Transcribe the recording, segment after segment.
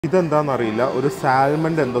ഇതെന്താണെന്നറിയില്ല, ഒരു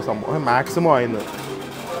സാൽമൻ്റെ എന്തോ സംഭവം മാക്സിമം ആയിന്ന്.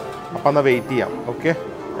 അപ്പം എന്നാൽ വെയിറ്റ് ചെയ്യാം. ഓക്കെ,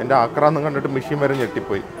 എൻ്റെ ആക്രാന്ന് കണ്ടിട്ട് മെഷീൻ വരെ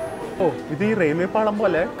ഞെട്ടിപ്പോയി. ഇത് ഈ റെയിൽവേ പാളം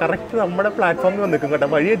പോലെ കറക്റ്റ് നമ്മുടെ പ്ലാറ്റ്ഫോമിൽ വന്ന് നിൽക്കും കേട്ടോ.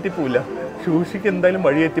 വഴി എത്തിപ്പോവില്ല. സൂഷിക്ക് എന്തായാലും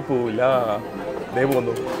വഴി എത്തിപ്പോവില്ല. ദേ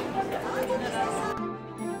പോന്നു.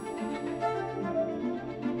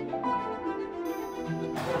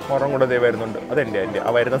 പുറം കൂടെ ദേ വരുന്നുണ്ട്. അതെൻ്റെ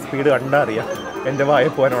ആ വരുന്ന സ്പീഡ് കണ്ടാ അറിയാം എൻ്റെ വായ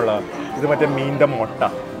പോകാനുള്ള. ഇത് മറ്റേ മീൻ്റെ മുട്ട.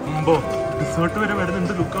 റിസോർട്ട് വരെ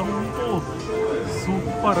വരുന്നുണ്ട്. ലുക്കാമ്പോ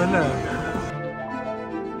സൂപ്പർ അല്ലേ?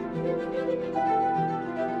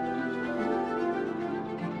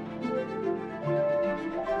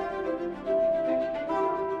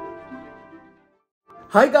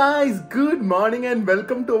 Hi guys, good morning and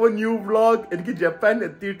welcome to our new vlog. എനിക്ക് ജപ്പാൻ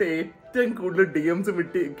എത്തിയിട്ട് ഏറ്റവും കൂടുതൽ DMs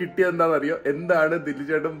കിട്ടിയതെന്താണെന്നറിയോ? എന്താണ്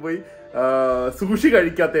ദിലിചേട്ടൻ പോയി സൂഷി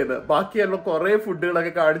കഴിക്കാത്തതെന്ന്. ബാക്കിയുള്ള കുറേ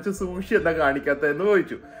ഫുഡുകളൊക്കെ കാണിച്ചു, സൂഷി എന്താ കാണിക്കാത്തതെന്ന്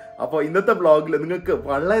ചോദിച്ചു. അപ്പോൾ ഇന്നത്തെ വ്ളോഗിൽ നിങ്ങൾക്ക്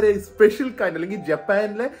വളരെ സ്പെഷ്യൽ കൈൻഡ്, അല്ലെങ്കിൽ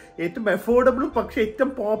ജപ്പാനിലെ ഏറ്റവും അഫോർഡബിളും പക്ഷെ ഏറ്റവും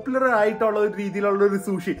പോപ്പുലർ ആയിട്ടുള്ള ഒരു രീതിയിലുള്ള ഒരു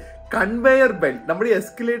സൂഷി, കൺവെയർ ബെൽറ്റ്, നമ്മുടെ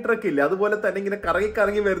എസ്കലേറ്റർ ഒക്കെ ഇല്ല, അതുപോലെ തന്നെ ഇങ്ങനെ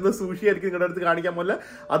കറങ്ങി വരുന്ന സൂഷി ആയിരിക്കും നിങ്ങളുടെ അടുത്ത് കാണിക്കാൻ പോലെ.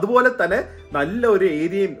 അതുപോലെ തന്നെ നല്ല ഒരു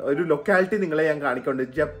ഏരിയയും ഒരു ലൊക്കാലിറ്റി നിങ്ങളെ ഞാൻ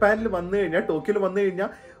കാണിക്കുന്നുണ്ട്. ജപ്പാനിൽ വന്നു കഴിഞ്ഞാൽ, ടോക്കിയോയിൽ വന്നു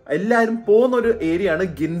കഴിഞ്ഞാൽ എല്ലാവരും പോകുന്ന ഒരു ഏരിയ ആണ്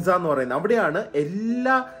ഗിൻസ എന്ന് പറയുന്നത്. അവിടെയാണ്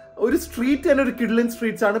ഒരു സ്ട്രീറ്റ് തന്നെ ഒരു കിഡ്ലിൻ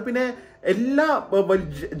സ്ട്രീറ്റ്സ് ആണ്. പിന്നെ എല്ലാ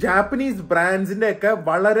ജാപ്പനീസ് ബ്രാൻഡ്സിന്റെ ഒക്കെ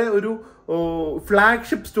വളരെ ഒരു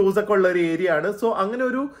ഫ്ലാഗ്ഷിപ്പ് സ്റ്റോഴ്സ് ഒക്കെ ഉള്ള ഒരു ഏരിയ ആണ്. സോ അങ്ങനെ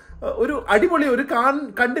ഒരു അടിപൊളി ഒരു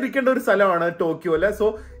കണ്ടിരിക്കേണ്ട ഒരു സ്ഥലമാണ് ടോക്കിയോ അല്ലെ. സോ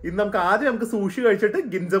ഇന്ന് നമുക്ക് സൂഷി കഴിച്ചിട്ട്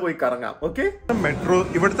ഗിൻസ പോയി കറങ്ങാം. ഓക്കെ,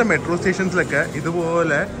 ഇവിടുത്തെ മെട്രോ സ്റ്റേഷൻസിലൊക്കെ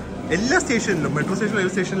ഇതുപോലെ എല്ലാ സ്റ്റേഷനിലും, മെട്രോ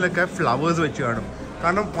സ്റ്റേഷനിലൊക്കെ ഫ്ലവേഴ്സ് വെച്ച് കാണും.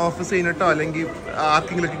 കാരണം ഓഫീസ് കഴിഞ്ഞിട്ടോ അല്ലെങ്കിൽ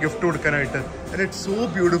ആർക്കെങ്കിലൊക്കെ ഗിഫ്റ്റ് കൊടുക്കാനായിട്ട്. And it's so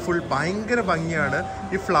beautiful. ഭയങ്കര ഭംഗിയാണ്.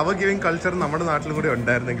 ഈ ഫ്ലവർ ഗിവിങ് കൾച്ചർ നമ്മുടെ നാട്ടിലും കൂടി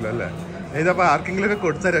ഉണ്ടായിരുന്നെങ്കിലും അല്ലേ. ഇതപ്പോൾ ആർക്കെങ്കിലുമൊക്കെ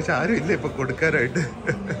കൊടുത്താൽ, പക്ഷെ ആരും ഇല്ല ഇപ്പോൾ കൊടുക്കാനായിട്ട്.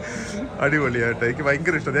 അടിപൊളിയായിട്ട് എനിക്ക്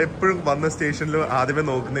ഭയങ്കര ഇഷ്ടം. ഞാൻ എപ്പോഴും വന്ന സ്റ്റേഷനിൽ ആദ്യമേ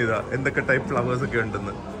നോക്കുന്ന ഇതാ, എന്തൊക്കെ ടൈപ്പ് ഫ്ലവേഴ്സ് ഒക്കെ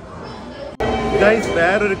ഉണ്ടെന്ന്. ഗൈസ്,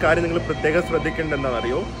 വേറൊരു കാര്യം നിങ്ങൾ പ്രത്യേകം ശ്രദ്ധിക്കേണ്ടത്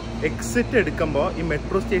എന്താണെന്നറിയോ? എക്സിറ്റ് എടുക്കുമ്പോൾ ഈ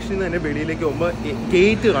മെട്രോ സ്റ്റേഷനിൽ നിന്ന് തന്നെ വെളിയിലേക്ക് പോകുമ്പോൾ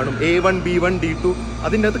ഗേറ്റ് കാണും. A1, B1, D2.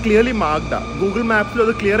 അതിൻ്റെ അകത്ത് ക്ലിയർലി മാർക്ക്ഡാ. ഗൂഗിൾ മാപ്പിൽ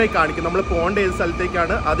അത് ക്ലിയർ ആയി കാണിക്കും നമ്മൾ പോകേണ്ട ഏത്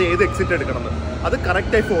സ്ഥലത്തേക്കാണ്, അത് ഏത് എക്സിറ്റ് എടുക്കണമെന്ന്. അത്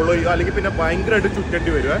കറക്റ്റായി ഫോളോ ചെയ്യുക, അല്ലെങ്കിൽ പിന്നെ ഭയങ്കരമായിട്ട്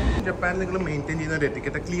ചുറ്റേണ്ടി വരിക. ജപ്പാനിൽ നിങ്ങൾ മെയിൻറ്റെയിൻ ചെയ്യുന്ന ഒരു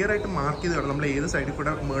എറ്റിക്കറ്റ് ക്ലിയർ ആയിട്ട് മാർക്ക് ചെയ്ത് വേണം നമ്മൾ ഏത് സൈഡിൽ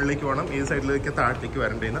കൂടെ മുകളിലേക്ക് വേണം, ഏത് സൈഡിലേക്ക് താഴത്തേക്ക്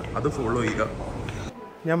വരേണ്ടതെന്ന് അത് ഫോളോ ചെയ്യുക.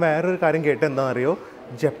 ഞാൻ വേറൊരു കാര്യം കേട്ടത് എന്താണെന്നറിയോ?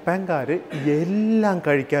 ജപ്പാൻകാർ എല്ലാം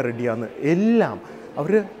കഴിക്കാൻ റെഡിയാണ്. എല്ലാം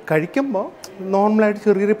അവർ കഴിക്കുമ്പോൾ നോർമലായിട്ട്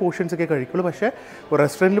ചെറിയ ചെറിയ പോർഷൻസ് ഒക്കെ കഴിക്കുള്ളൂ. പക്ഷേ ഒരു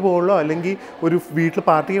റെസ്റ്റോറൻറ്റിൽ പോകുള്ളൂ അല്ലെങ്കിൽ ഒരു വീട്ടിൽ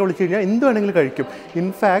പാർട്ടിക്ക് വിളിച്ചു കഴിഞ്ഞാൽ എന്ത് വേണമെങ്കിലും കഴിക്കും.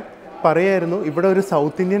 ഇൻഫാക്ട് പറയായിരുന്നു, ഇവിടെ ഒരു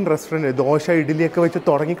സൗത്ത് ഇന്ത്യൻ റെസ്റ്റോറൻറ്റ് ദോശ ഇഡ്ഡലിയൊക്കെ വെച്ച്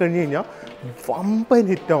തുടങ്ങിക്കഴിഞ്ഞ് കഴിഞ്ഞാൽ വമ്പൻ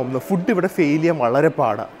ഹിറ്റാവുന്നു. ഫുഡ് ഇവിടെ ഫെയിൽ ചെയ്യാൻ വളരെ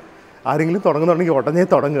പാടാണ്. ആരെങ്കിലും തുടങ്ങുന്നുണ്ടെങ്കിൽ ഉടനെ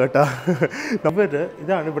തുടങ്ങുക കേട്ടോ.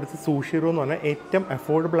 ഇതാണ് ഇവിടുത്തെ സൂഷിറോ എന്ന് പറഞ്ഞാൽ ഏറ്റവും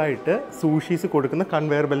അഫോർഡബിളായിട്ട് സൂഷീസ് കൊടുക്കുന്ന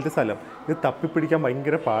കൺവെയർ ബെൽറ്റ് സ്ഥലം. ഇത് തപ്പിപ്പിടിക്കാൻ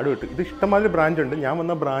ഭയങ്കര പാട് കിട്ടും. ഇത് ഇഷ്ടംമാതിരി ബ്രാഞ്ച് ഉണ്ട്. ഞാൻ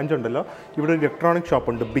വന്ന ബ്രാഞ്ച് ഉണ്ടല്ലോ, ഇവിടെ ഇലക്ട്രോണിക്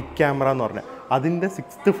ഷോപ്പുണ്ട്, ബിഗ് ക്യാമറ എന്ന് പറഞ്ഞാൽ. അതിൻ്റെ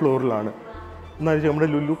 6th ഫ്ലോറിലാണ്. എന്നാൽ നമ്മുടെ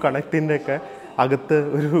ലുലു കണക്റ്റിൻ്റെ ഒക്കെ അകത്ത്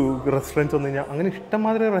ഒരു റെസ്റ്റോറൻറ്റ്സ് വന്നു കഴിഞ്ഞാൽ അങ്ങനെ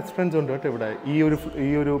ഇഷ്ടംമാതിരി റെസ്റ്റോറൻറ്റ്സ് ഉണ്ട് കേട്ടോ ഇവിടെ.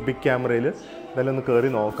 ഈ ഒരു ബിഗ് ക്യാമറയിൽ ഇതെല്ലാം ഒന്ന്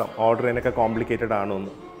കയറി നോക്കാം, ഓർഡർ ചെയ്യാനൊക്കെ കോംപ്ലിക്കേറ്റഡ് ആണോ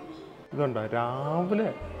എന്ന്. ഇതുണ്ടോ, രാവിലെ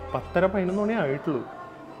 10:30-11 മണി ആയിട്ടുള്ളൂ.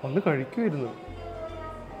 ഒന്ന് കഴിക്കുമായിരുന്നു.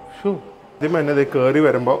 ആദ്യം തന്നെ ഇത് കയറി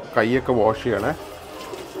വരുമ്പോൾ കൈയൊക്കെ വാഷ് ചെയ്യണേ.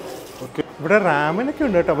 ഓക്കെ, ഇവിടെ റാമനൊക്കെ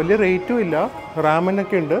ഉണ്ട് കേട്ടോ, വലിയ റേറ്റും ഇല്ല.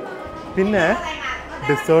 റാമനൊക്കെ ഉണ്ട്. പിന്നെ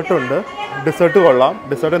ഡെസേർട്ടുണ്ട്. ഡെസേർട്ട് കൊള്ളാം.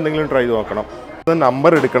 ഡെസേർട്ട് എന്തെങ്കിലും ട്രൈ ചെയ്ത് നോക്കണം.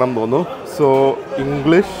 നമ്പർ എടുക്കണം തോന്നുന്നു. സോ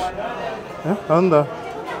ഇംഗ്ലീഷ് അതെന്താ,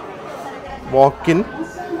 വാക്കിൻ,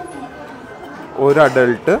 ഒരു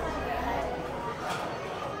അഡൾട്ട്,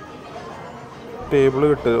 ടേബിൾ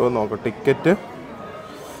കിട്ടുമോ നോക്കാം. Ticket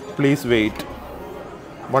please wait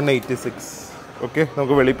 186. ഓക്കെ,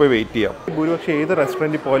 നമുക്ക് വെളിയിൽ പോയി വെയിറ്റ് ചെയ്യാം. ഭൂരിപക്ഷം ഏത്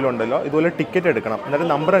റെസ്റ്റോറൻറ്റിൽ പോയാലും ഉണ്ടല്ലോ ഇതുപോലെ ടിക്കറ്റ് എടുക്കണം. എന്നിട്ട്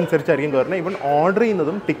നമ്പർ അനുസരിച്ചായിരിക്കും കയറണം. ഇവൻ ഓർഡർ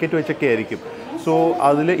ചെയ്യുന്നതും ടിക്കറ്റ് വെച്ചൊക്കെ ആയിരിക്കും. സോ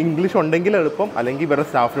അതിൽ ഇംഗ്ലീഷ് ഉണ്ടെങ്കിൽ എളുപ്പം, അല്ലെങ്കിൽ ഇവരുടെ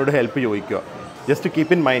സ്റ്റാഫിനോട് ഹെൽപ്പ് ചോദിക്കുക. ജസ്റ്റ്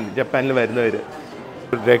കീപ്പ് ഇൻ മൈൻഡ് ജപ്പാനിൽ വരുന്നവർ.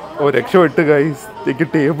 രക്ഷപ്പെട്ട് ഗൈസ്, എനിക്ക്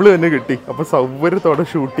ടേബിൾ തന്നെ കിട്ടി. അപ്പോൾ സൗകര്യത്തോടെ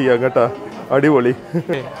ഷൂട്ട് ചെയ്യാം കേട്ടോ. അടിപൊളി.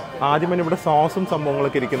 ആദ്യം തന്നെ ഇവിടെ സോസും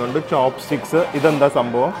സംഭവങ്ങളൊക്കെ ഇരിക്കുന്നുണ്ട്. ചോപ്പ് സ്റ്റിക്സ്. ഇതെന്താ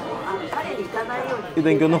സംഭവം?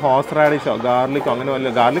 ഇതെനിക്കൊന്ന് ഹോസ് റാഡിഷോ ഗാർലിക്കോ അങ്ങനെ വല്ല,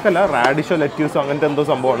 ഗാർലിക്കല്ല, റാഡിഷോ ലെറ്റ്യൂസോ അങ്ങനത്തെ എന്തോ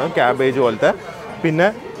സംഭവമാണ്, ക്യാബേജ് പോലത്തെ. പിന്നെ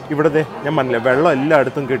ഇവിടുത്തെ ഞാൻ പറഞ്ഞില്ലേ വെള്ളം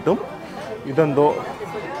എല്ലായിടത്തും കിട്ടും. ഇതെന്തോ,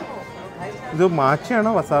 ഇത്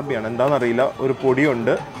മാച്ചയാണോ വസാബിയാണോ എന്താണെന്നറിയില്ല. ഒരു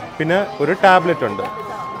പൊടിയുണ്ട്, പിന്നെ ഒരു ടാബ്ലറ്റ് ഉണ്ട്.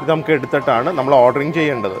 ഇത് നമുക്ക് എടുത്തിട്ടാണ് നമ്മൾ ഓർഡറിങ്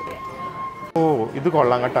ചെയ്യേണ്ടത്. ഓ, ഇത്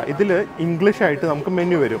കൊള്ളാം കേട്ടോ. ഇതിൽ ഇംഗ്ലീഷായിട്ട് നമുക്ക്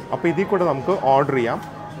മെനു വരും. അപ്പോൾ ഇതിൽ കൂടെ നമുക്ക് ഓർഡർ ചെയ്യാം.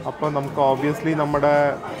 അപ്പോൾ നമുക്ക് ഓബ്വിയസ്ലി നമ്മുടെ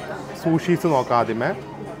സൂഷീസ് നോക്കാം ആദ്യമേ.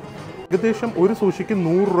 ഏകദേശം ഒരു സൂഷിക്ക്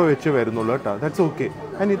 100 രൂപ വെച്ച് വരുന്നുള്ളൂ കേട്ടോ. That's okay.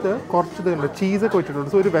 ആൻഡ് ഇത് കുറച്ച് ഇതുണ്ട്, ചീസൊക്കെ വെച്ചിട്ടുണ്ട്.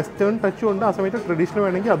 സോ ഒരു വെസ്റ്റേൺ ടച്ചും ഉണ്ട്, ആ സമയത്ത് ട്രഡീഷണൽ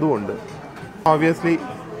വേണമെങ്കിൽ അതും ഉണ്ട്. ഓബിയസ്ലി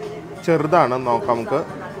ചെറുതാണ്. നോക്കാം നമുക്ക്.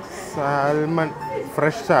 സാൽമൺ,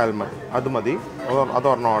 ഫ്രഷ് സാൽമൺ അത് മതി.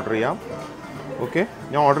 അതൊരെണ്ണം ഓർഡർ ചെയ്യാം. ഓക്കെ,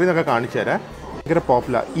 ഞാൻ ഓർഡർ ചെയ്യുന്നതൊക്കെ കാണിച്ചു തരാം. ഭയങ്കര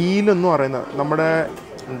പോപ്പുലർ ഈലെന്ന് പറയുന്നത് നമ്മുടെ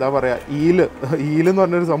എന്താ പറയുക, ഈലെന്ന്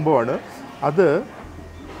പറഞ്ഞൊരു സംഭവമാണ്. അത്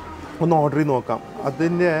ഒന്ന് ഓർഡർ ചെയ്ത് നോക്കാം.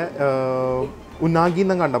 അതിൻ്റെ ഉനാഗി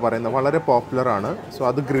എന്നും കണ്ട പറയുന്നത് വളരെ പോപ്പുലറാണ്. സോ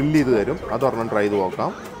അത് ഗ്രില്ല് ചെയ്ത് തരും. അതൊരെണ്ണം ട്രൈ ചെയ്ത് നോക്കാം.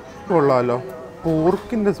 കൊള്ളാമല്ലോ.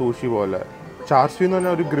 പോർക്കിൻ്റെ സൂഷി പോലെ. ചാർഷ്യൂ എന്ന്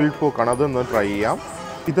പറഞ്ഞാൽ ഒരു ഗ്രിൽഡ് പോർക്കാണ്. അതൊന്ന് ട്രൈ ചെയ്യാം.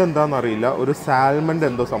 ഇതെന്താണെന്നറിയില്ല, ഒരു സാൽമൻ്റെ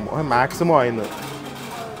എന്തോ സംഭവം. മാക്സിമം ആയിന്ന്.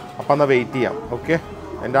 അപ്പം എന്നാൽ വെയിറ്റ് ചെയ്യാം. ഓക്കെ,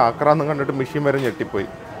 എൻ്റെ ആക്രാന്ന് കണ്ടിട്ട് മെഷീൻ വരെ ഞെട്ടിപ്പോയി.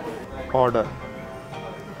 ഓർഡർ.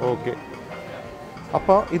 ഓക്കെ,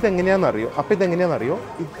 അപ്പോൾ ഇതെങ്ങനെയാണെന്നറിയോ,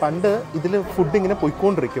 ഈ പണ്ട് ഇതിൽ ഫുഡ് ഇങ്ങനെ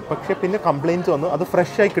പോയിക്കൊണ്ടിരിക്കും. പക്ഷേ പിന്നെ കംപ്ലയിൻറ്റ്സ് വന്നു, അത്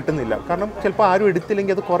ഫ്രഷായി കിട്ടുന്നില്ല. കാരണം ചിലപ്പോൾ ആരും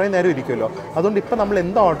എടുത്തില്ലെങ്കിൽ അത് കുറേ നേരം ഇരിക്കുമല്ലോ. അതുകൊണ്ട് ഇപ്പോൾ നമ്മൾ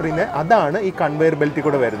എന്താ ഓർഡർ ചെയ്യുന്നത് അതാണ് ഈ കൺവെയർ ബെൽറ്റിൽ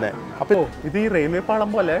കൂടെ വരുന്നത്. അപ്പോൾ ഇത് ഈ റെയിൽവേ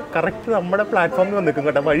പാളം പോലെ കറക്റ്റ് നമ്മുടെ പ്ലാറ്റ്ഫോമിൽ വന്ന് നിൽക്കും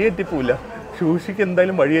കേട്ടോ. വഴി എത്തിപ്പോവില്ല. സൂഷിക്ക്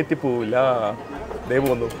എന്തായാലും വഴി എത്തിപ്പോവില്ല. ദേ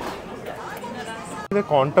പോന്നു. ഇത്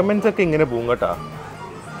കോണ്ടമെൻറ്റ്സ് ഒക്കെ ഇങ്ങനെ പോകും കേട്ടോ.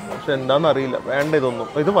 പക്ഷെ എന്താണെന്നറിയില്ല, വേണ്ട ഇതൊന്നും.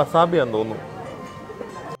 ഇത് വസാബിയാന്ന് തോന്നുന്നു.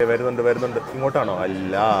 വരുന്നുണ്ട്. ഇങ്ങോട്ടാണോ?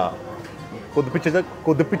 അല്ല,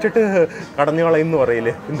 കൊതിപ്പിച്ചിട്ട് കടഞ്ഞു കളയുന്നു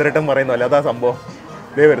പറയില്ലേ, ഇന്ദ്രേട്ടൻ പറയുന്നു. അല്ല, അതാ സംഭവം.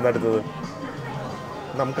 ദേ വരുന്ന അടുത്തത്.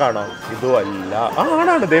 നമുക്കാണോ? ഇതും അല്ല.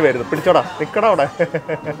 ആണാണ്. ദേ വരുന്നു. പിടിച്ചോടാ, നിൽക്കടാ അവിടെ.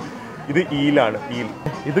 ഇത് ഈലാണ്.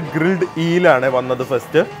 ഇത് ഗ്രിൽഡ് ഈലാണ് വന്നത്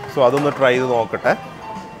ഫസ്റ്റ്. സോ അതൊന്ന് ട്രൈ ചെയ്ത് നോക്കട്ടെ.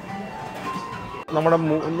 നമ്മുടെ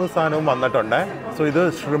 3 സാധനവും വന്നിട്ടുണ്ട്. സോ ഇത്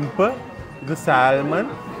ഷ്രിംപ്, ഇത് സാൽമൺ,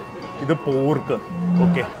 ഇത് പോർക്ക്.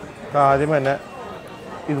 ഓക്കെ, ആദ്യം തന്നെ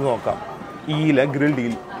ഇത് നോക്കാം. Grilled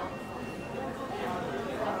eel.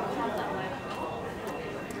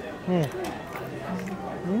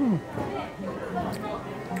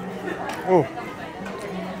 ഓ,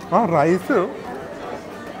 ആ റൈസ്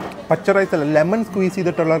പച്ച റൈസല്ല, ലെമൺ സ്ക്വീസ്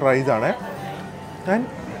ചെയ്തിട്ടുള്ള റൈസാണ്. ആൻഡ്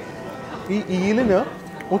ഈ ഈലിന്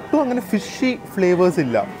ഒട്ടും അങ്ങനെ ഫിഷി ഫ്ലേവേഴ്സ്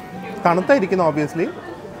ഇല്ല. തണുത്തായിരിക്കുന്നു ഓബിയസ്ലി,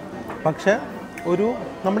 പക്ഷെ ഒരു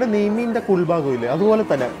നമ്മുടെ നെയ്മീൻ്റെ കുൾഭാഗം ഇല്ലേ, അതുപോലെ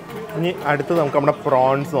തന്നെ. ഇനി അടുത്ത് നമുക്ക് നമ്മുടെ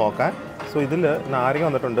പ്രോൺസ് നോക്കാം. സോ ഇതിൽ നാരങ്ങ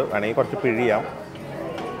വന്നിട്ടുണ്ട്, വേണമെങ്കിൽ കുറച്ച് പിഴിയാം.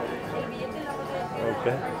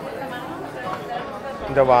 ഓക്കെ,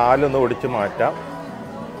 ഇതിൻ്റെ വാലൊന്ന് ഒടിച്ച് മാറ്റാം.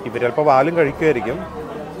 ഇവർ ചിലപ്പോൾ വാലും കഴിക്കുമായിരിക്കും.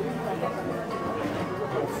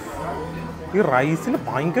 ഈ റൈസിന്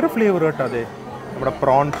ഭയങ്കര ഫ്ലേവർ കേട്ടോ. അതെ, നമ്മുടെ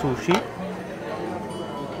പ്രോൺ സൂഷി.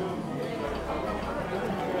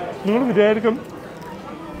 നിങ്ങൾ വിചാരിക്കും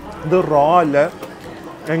ഇത് റോ അല്ല,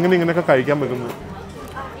 എങ്ങനെ ഇങ്ങനെയൊക്കെ കഴിക്കാൻ പറ്റുന്നു.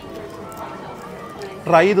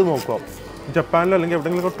 ട്രൈ ചെയ്ത് നോക്കുക. ജപ്പാനിൽ അല്ലെങ്കിൽ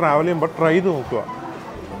എവിടെയെങ്കിലും ട്രാവൽ ചെയ്യുമ്പോൾ ട്രൈ ചെയ്ത് നോക്കുക.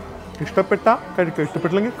 ഇഷ്ടപ്പെട്ടാൽ കഴിക്കുക,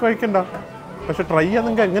 ഇഷ്ടപ്പെട്ടില്ലെങ്കിൽ കഴിക്കണ്ട. പക്ഷെ ട്രൈ ചെയ്യാൻ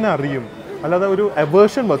നിങ്ങൾക്ക് എങ്ങനെ അറിയും? അല്ലാതെ ഒരു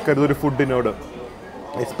അവേർഷൻ വെക്കരുത് ഒരു ഫുഡിനോട്.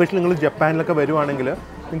 എസ്പെഷ്യലി നിങ്ങൾ ജപ്പാനിലൊക്കെ വരുവാണെങ്കിൽ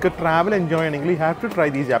നിങ്ങൾക്ക് ട്രാവൽ എൻജോയ് ചെയ്യണമെങ്കിൽ you have to try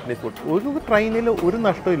these Japanese food. ഒരു ട്രൈനിൽ ഒരു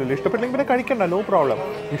നഷ്ടമില്ലല്ലോ. ഇഷ്ടപ്പെട്ടെങ്കിൽ പിന്നെ കഴിക്കണ്ട, no problem.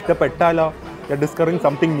 ഇഷ്ടപ്പെട്ടാലോ, you are discovering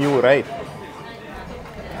something new, right?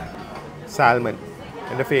 Salmon,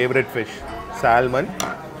 എൻ്റെ ഫേവറേറ്റ് ഫിഷ് സാൽമൺ.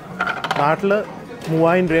 നാട്ടിൽ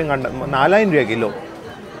 3000 രൂപയും 4000 രൂപ കിലോ.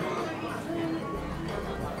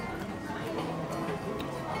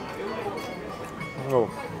 ഓ,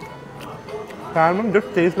 സാൽമൺ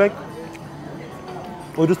ജസ്റ്റ് ടേസ്റ്റ് ലൈക്ക്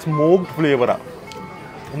ഒരു സ്മോക്ഡ് ഫ്ലേവറാണ്.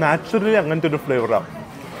 നാച്ചുറലി അങ്ങനത്തെ ഒരു ഫ്ലേവറാണ്.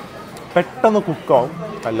 പെട്ടെന്ന് കുക്കാവും.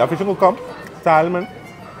 എല്ലാ ഫിഷും കുക്കാവും. Salmon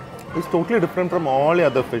is totally different from all the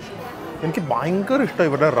other fish. എനിക്ക് ഭയങ്കര ഇഷ്ടമാണ്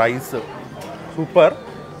ഇവരുടെ റൈസ്. സൂപ്പർ.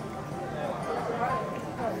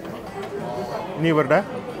 ഇനി ഇവരുടെ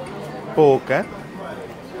പോക്ക്,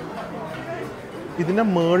 ഇതിൻ്റെ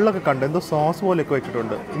മേളിലൊക്കെ കണ്ട് എന്തോ സോസ് പോലെയൊക്കെ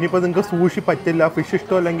വെച്ചിട്ടുണ്ട്. ഇനിയിപ്പോൾ നിങ്ങൾക്ക് സൂഷി പറ്റില്ല, ഫിഷ്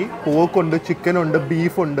ഇഷ്ടമല്ലെങ്കിൽ പോക്കുണ്ട്, ചിക്കനുണ്ട്,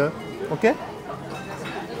 ബീഫുണ്ട്. Okay.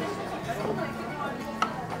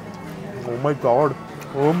 Oh my God,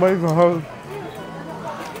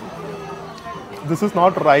 this is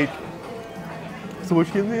not right.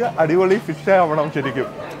 Sushi അടിപൊളി ഫിഷ് ആവണം ശരിക്കും.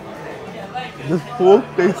 This pork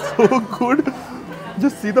tastes so good.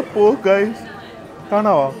 Just see the pork, guys.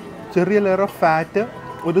 കാണാവോ? ചെറിയ ലെയർ ഓഫ് ഫാറ്റ്,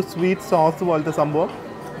 ഒരു സ്വീറ്റ് സോസ് പോലത്തെ സംഭവം.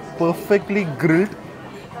 Perfectly grilled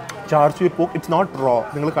ചാർഷ്യൂ pork. It's not raw.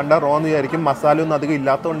 നിങ്ങൾ കണ്ടാൽ raw എന്ന് വിചാരിക്കും. മസാല ഒന്നും അധികം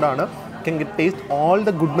ഇല്ലാത്തതുകൊണ്ടാണ്. Can get taste all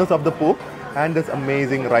the goodness of the pork and this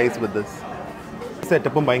amazing rice with this.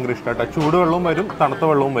 സെറ്റപ്പും ഭയങ്കര ഇഷ്ടമായിട്ടാണ്. ചൂടുവെള്ളവും വരും, തണുത്ത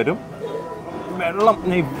വെള്ളവും വരും. വെള്ളം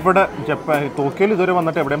ഞാൻ ഇവിടെ ജപ്പാൻ ടോക്കിയോയിൽ ഇതുവരെ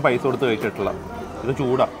വന്നിട്ട് എവിടെയും പൈസ കൊടുത്ത് കഴിച്ചിട്ടില്ല. ഇത്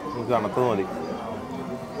ചൂടാണ്, എനിക്ക് തണുത്തത് മതി.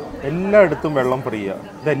 എല്ലായിടത്തും വെള്ളം ഫ്രീയാണ്.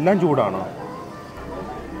 ഇതെല്ലാം ചൂടാണോ?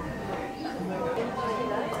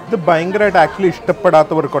 ഇത് ഭയങ്കരമായിട്ട് ആക്ച്വലി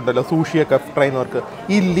ഇഷ്ടപ്പെടാത്തവർക്കുണ്ടല്ലോ, സൂഷിയൊക്കെ ട്രൈ ചെയ്യുന്നവർക്ക്,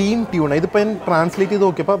 ഈ ലീൻ ട്യൂണ. ഇതിപ്പോൾ ഞാൻ ട്രാൻസ്ലേറ്റ് ചെയ്ത്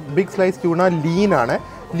നോക്കിയപ്പോൾ big slice tuna ലീനാണ്.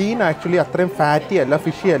 Lean actually അത്രയും ഫാറ്റി അല്ല,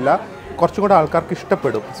 ഫിഷി അല്ല, കുറച്ചും കൂടെ ആൾക്കാർക്ക്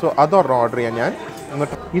ഇഷ്ടപ്പെടും. സോ അതൊരെണ്ണം ഓർഡർ ചെയ്യാം ഞാൻ.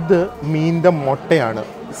 എന്നിട്ട് ഇത് മീനിൻ്റെ മുട്ടയാണ്.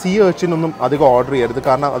 സീ ഏർച്ചിനൊന്നും അധികം ഓർഡർ ചെയ്യരുത്,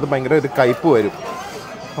 കാരണം അത് ഭയങ്കര ഒരു കയ്പ്പ് വരും.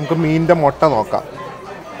 നമുക്ക് മീനിൻ്റെ മുട്ട നോക്കാം.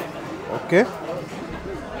 ഓക്കെ,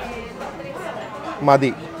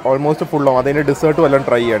 മതി, ഓൾമോസ്റ്റ് ഫുള്ളാവും. അതിൻ്റെ ഡിസേർട്ട് വല്ലതും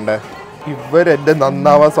ട്രൈ ചെയ്യണ്ടേ. ഇവരെൻ്റെ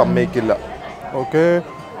നന്നാവാൻ സമ്മതിക്കില്ല. ഓക്കെ,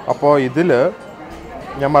 അപ്പോൾ ഇതിൽ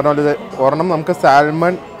ഞാൻ പറഞ്ഞ പോലെ ഒരെണ്ണം നമുക്ക്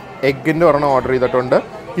സാൽമൺ എഗ്ഗിൻ്റെ ഒരെണ്ണം ഓർഡർ ചെയ്തിട്ടുണ്ട്.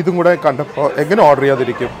 ഇതും കൂടെ കണ്ടപ്പോൾ എങ്ങനെ ഓർഡർ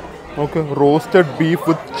ചെയ്യാതിരിക്കും. ഓക്കെ, റോസ്റ്റഡ് ബീഫ്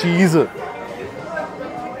വിത്ത് ചീസ്.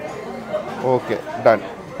 Okay, done.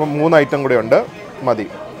 ഇപ്പം 3 ഐറ്റം കൂടെ ഉണ്ട്, മതി.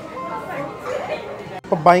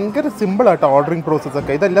 അപ്പോൾ ഭയങ്കര സിമ്പിളാട്ടോ ഓർഡറിങ്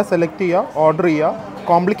പ്രോസസ്സൊക്കെ. ഇതെല്ലാം സെലക്ട് ചെയ്യുക, ഓർഡർ ചെയ്യുക.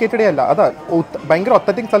 കോംപ്ലിക്കേറ്റഡേ അല്ല. അതാ ഭയങ്കര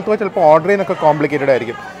ഒത്തറ്റിക് സ്ഥലത്ത് പോയി ചിലപ്പോൾ ഓർഡർ ചെയ്യാനൊക്കെ കോംപ്ലിക്കേറ്റഡ്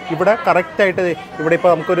ആയിരിക്കും. ഇവിടെ കറക്റ്റായിട്ട് ഇവിടെ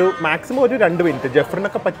ഇപ്പോൾ നമുക്കൊരു മാക്സിമം ഒരു 2 മിനിറ്റ്.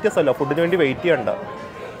 ജെഫറിനൊക്കെ പറ്റിയ സ്ഥലമോ, ഫുഡിന് വേണ്ടി വെയിറ്റ് ചെയ്യണ്ട.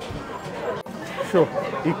 ഷോ,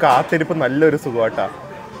 ഈ കാത്തിരിപ്പ് നല്ലൊരു സുഖമാട്ടാ.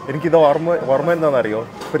 എനിക്കിത് ഓർമ്മ എന്താണെന്നറിയോ,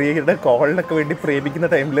 പ്രിയയുടെ കോളിനൊക്കെ വേണ്ടി പ്രേമിക്കുന്ന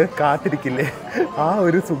ടൈമിൽ കാത്തിരിക്കില്ലേ, ആ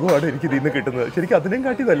ഒരു സുഖമാണ് എനിക്ക് ഇതിൽ നിന്ന് കിട്ടുന്നത്. ശരിക്കും അതിനും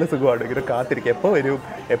കാട്ടി നല്ല സുഖമാണ് ഇങ്ങനെ കാത്തിരിക്കുക.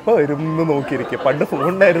 എപ്പോൾ വരും എന്ന് നോക്കിയിരിക്കുക. പണ്ട്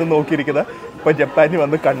ഫോണിനായിരുന്നു നോക്കിയിരിക്കുന്നത്, ഇപ്പോൾ ജപ്പാനിൽ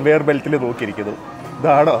വന്ന് കൺവെയർ ബെൽറ്റിൽ നോക്കിയിരിക്കുന്നു.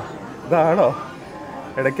 ഇതാണോ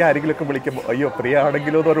ഇടയ്ക്ക് ആരെങ്കിലുമൊക്കെ വിളിക്കുമ്പോൾ അയ്യോ പ്രിയ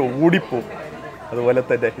ആണെങ്കിലോ എന്ന് പറഞ്ഞാൽ ഓടിപ്പോവും. അതുപോലെ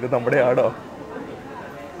തന്നെ ഇത് നമ്മുടെ ആണോ.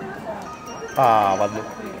 വന്നു,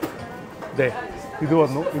 ഇത്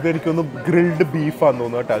വന്നു. ഇതെനിക്കൊന്ന് ഗ്രിൽഡ് ബീഫാന്ന്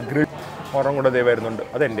തോന്നുന്നു കേട്ടോ. ഗ്രിൽഡ് ഒരെണ്ണം കൂടെ ദേ വരുന്നുണ്ട്.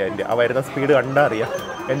 അതെൻ്റെ ആ വരുന്ന സ്പീഡ് കണ്ടാൽ അറിയാം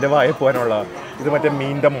എൻ്റെ വായ പോകാനുള്ളതാണ്. ഇത് മറ്റേ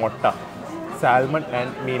മീനിൻ്റെ മുട്ട, സാൽമൺ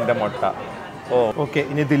ആൻഡ് മീനിൻ്റെ മുട്ട. ഓക്കെ,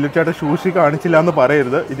 ഇനി ദില്ലുചേട്ടൻ സൂഷി കാണിച്ചില്ല എന്ന്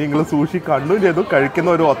പറയരുത്. ഇനി നിങ്ങൾ സൂഷി കണ്ടു ചെയ്തു, കഴിക്കുന്ന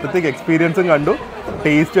ഒരു ഒത്തറ്റിക് എക്സ്പീരിയൻസും കണ്ടു,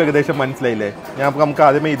 ടേസ്റ്റും ഏകദേശം മനസ്സിലായില്ലേ. നമുക്ക്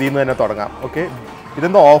ആദ്യമേ ഇതിൽ നിന്ന് തന്നെ തുടങ്ങാം. ഓക്കെ,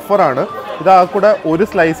 ഇതെന്താ ഓഫറാണ്. ഇതാ കൂടെ ഒരു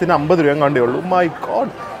സ്ലൈസിന് 50 രൂപ കണ്ടേ ഉള്ളൂ. My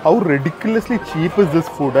God, how റെഡിക്കുലസ്ലി cheap is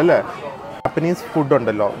this food അല്ലേ. ജാപ്പനീസ് ഫുഡ്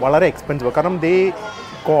ഉണ്ടല്ലോ വളരെ എക്സ്പെൻസീവ്, കാരണം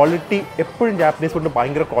ക്വാളിറ്റി എപ്പോഴും ജാപ്പനീസ് ഫുഡ്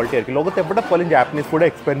ഭയങ്കര ക്വാളിറ്റി ആയിരിക്കും. ലോകത്ത് എവിടെ പോലും ജാപ്പനീസ് ഫുഡ്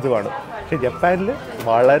എക്സ്പെൻസീവ് ആണ്. പക്ഷേ ജപ്പാനിൽ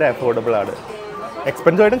വളരെ അഫോർഡബിൾ ആണ്.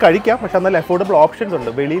 എക്സ്പെൻസീവ് ആയിട്ടും കഴിക്കാം, പക്ഷെ എന്നാൽ അഫോർഡബിൾ ഓപ്ഷൻസ് ഉണ്ട്.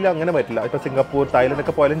 വെളിയിൽ അങ്ങനെ പറ്റില്ല. ഇപ്പോൾ സിംഗപ്പൂർ, തായ്ലൻഡ്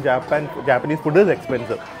ഒക്കെ പോയാലും Japanese food is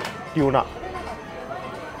expensive. Tuna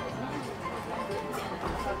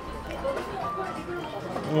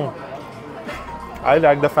I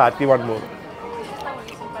like the fatty one more.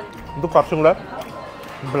 ഇത് കുറച്ചും കൂടെ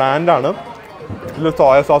ബ്ലാൻഡാണ്. ഇതിൽ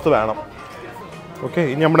സോയ സോസ് വേണം. ഓക്കെ,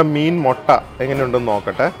 ഇനി നമ്മുടെ മീൻ മുട്ട എങ്ങനെയുണ്ടെന്ന്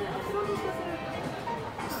നോക്കട്ടെ.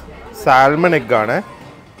 സാൽമൺ എഗ്ഗാണ്.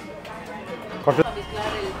 കുറച്ച്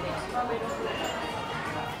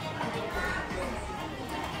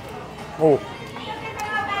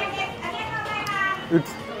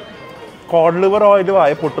ഇറ്റ്സ് കോഡ് ലിവർ ഓയിൽ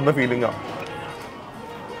ആയ പൊട്ടുന്ന ഫീലിംഗാണ്.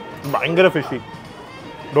 ഭയങ്കര ഫിഷി.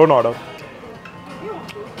 Don't order.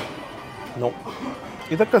 നോ,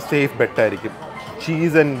 ഇതൊക്കെ സേഫ് ബെറ്റായിരിക്കും.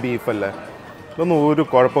 ചീസ് ആൻഡ് ബീഫ് അല്ലേ, ഇതൊന്നും ഒരു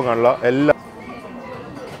കുഴപ്പം കാണില്ല. എല്ലാം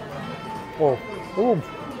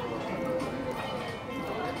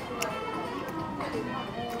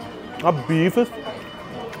ആ beef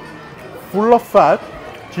full of fat.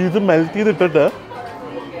 Cheese melt ചെയ്തിട്ടിട്ട്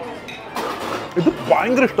ഇത്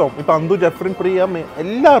ഭയങ്കര ഇഷ്ടമാവും. ഇപ്പം അന്തു, ജെഫ്രിൻ, പ്രിയ,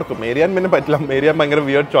 എല്ലാവർക്കും. മേരിയാൻ പിന്നെ പറ്റില്ല, മേരിയാൻ ഭയങ്കര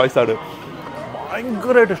വിയർഡ് ചോയ്സാണ്.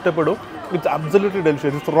 ഭയങ്കരമായിട്ട് ഇഷ്ടപ്പെടും. It's absolutely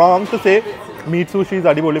delicious. It's wrong to say meet sushi is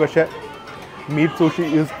അടിപൊളി, പക്ഷേ മീറ്റ് സൂഷി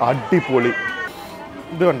ഈസ് അടിപൊളി.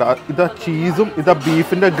 ഇത് കണ്ട, ഇതാ ചീസും ഇതാ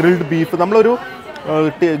ബീഫിൻ്റെ ഗ്രിൽഡ് ബീഫ്. നമ്മളൊരു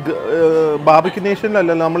ബാർബിക്യൂ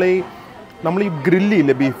നേഷനിലല്ല, നമ്മൾ ഈ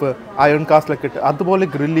ഗ്രില്ലില്ലേ ബീഫ് അയൺ കാസ്റ്റിലൊക്കെ ഇട്ട്, അതുപോലെ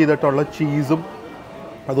ഗ്രില്ല് ചെയ്തിട്ടുള്ള ചീസും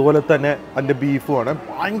അതുപോലെ തന്നെ അതിൻ്റെ ബീഫുമാണ്.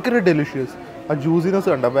 ഭയങ്കര ഡെലിഷ്യസ്. ആ ജ്യൂസിനെസ്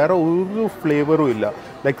കണ്ട, വേറെ ഒരു ഫ്ലേവറും ഇല്ല.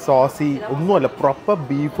 ലൈക്ക് സോസി ഒന്നുമല്ല, പ്രോപ്പർ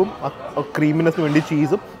ബീഫും ക്രീമിനെസ്സിന് വേണ്ടി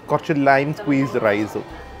ചീസും കുറച്ച് ലൈം സ്ക്വീസ്ഡ് റൈസും.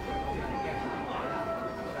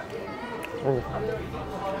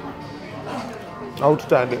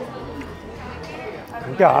 ഔട്ട്സ്റ്റാൻഡിങ്.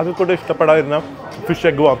 എനിക്ക് ആകെ കൂടെ ഇഷ്ടപ്പെടാതിരുന്ന ഫിഷ്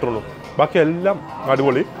എഗ്ഗ് മാത്രമേ ഉള്ളൂ, ബാക്കി എല്ലാം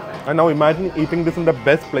അടിപൊളി. And now imagine eating this in the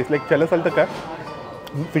best place. Like ചില സ്ഥലത്തൊക്കെ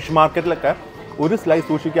ഫിഷ് മാർക്കറ്റിലൊക്കെ ഒരു സ്ലൈസ്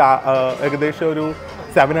സൂഷിക്ക് ഏകദേശം ഒരു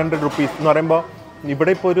 700 റുപ്പീസ് എന്ന് പറയുമ്പോൾ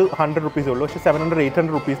ഇവിടെ ഇപ്പോൾ ഒരു 100 റുപ്പീസേ ഉള്ളൂ. പക്ഷേ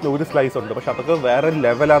 700-800 റുപ്പീസിന് ഒരു സ്ലൈസ് ഉണ്ട്. പക്ഷെ അതൊക്കെ വേറെ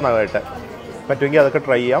ലെവലാണെന്നാകട്ടെ. പറ്റുമെങ്കിൽ അതൊക്കെ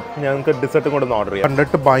ട്രൈ ചെയ്യാം. ഞങ്ങൾക്ക് ഡെസേർട്ടും കൂടെ ഒന്ന് ഓർഡർ ചെയ്യാം.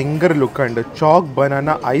 കണ്ടിട്ട് ഭയങ്കര ലുക്കുണ്ട്. ചോക്ക് ബനാന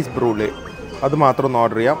ഐസ് ബ്രൂലേ, അത് മാത്രം ഒന്ന്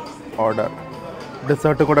ഓർഡർ ചെയ്യാം. ഓർഡർ.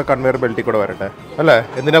 ഡെസേർട്ടും കൂടെ കൺവെയർ ബെൽറ്റിൽ കൂടെ വരട്ടെ അല്ലേ.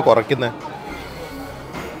 എന്തിനാ കുറയ്ക്കുന്നത്?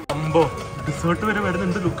 അമ്പോ ഡെസേർട്ട് വരെ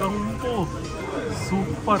വരുന്നുണ്ട്. ലുക്കാകുമ്പോ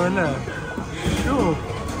സൂപ്പർ അല്ലേ.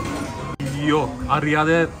 അയ്യോ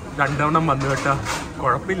അറിയാതെ 2 തവണ വന്നു കേട്ടാ.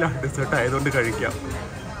 കുഴപ്പമില്ല, ഡെസേർട്ട് ആയതുകൊണ്ട് കഴിക്കാം.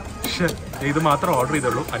 പക്ഷേ ഇത് മാത്രം ഓർഡർ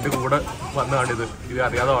ചെയ്തുള്ളൂ. എൻ്റെ കൂടെ വന്നതാണിത്. ഇത്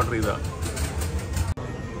അറിയാതെ ഓർഡർ ചെയ്തതാ.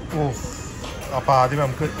 അപ്പോൾ ആദ്യം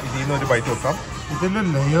നമുക്ക് ഇതിൽ നിന്ന് ഒരു ബൈറ്റ് വെക്കാം. ഇതിൽ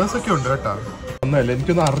ലെയേഴ്സൊക്കെ ഉണ്ട് കേട്ടോ. ഒന്നല്ല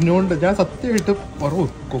എനിക്കൊന്ന് അറിഞ്ഞുകൊണ്ട് ഞാൻ സത്യമായിട്ട്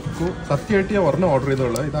സത്യമായിട്ട് ഞാൻ ഒരെണ്ണം ഓർഡർ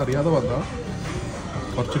ചെയ്തോളാം. ഇത് അറിയാതെ വന്നാൽ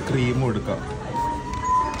കുറച്ച് ക്രീമും എടുക്കാം.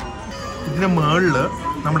 ഇതിൻ്റെ മുകളിൽ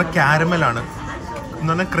നമ്മുടെ കാരമലാണ് എന്ന്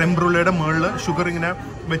പറഞ്ഞാൽ ക്രെം ബ്രൂലയുടെ മുകളിൽ ഷുഗർ ഇങ്ങനെ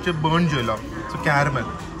വെച്ച് ബേൺ ചെയ്യുമല്ലോ. സോ കാരമൽ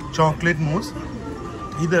ചോക്ലേറ്റ് മൂസ്.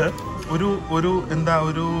 ഇത്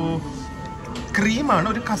ഒരു ക്രീമാണ്,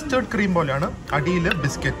 ഒരു കസ്റ്റേർഡ് ക്രീം പോലെയാണ്. അടിയിൽ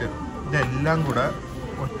ബിസ്ക്കറ്റ്. ഇതെല്ലാം കൂടെ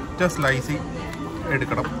ഒറ്റ സ്ലൈസി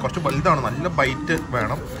എടുക്കണം. കുറച്ച് വലുതാണ്, നല്ല ബൈറ്റ്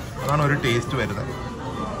വേണം, അതാണ് ഒരു ടേസ്റ്റ് വരുന്നത്.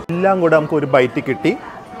 എല്ലാം കൂടെ നമുക്ക് ഒരു ബൈറ്റ് കിട്ടി.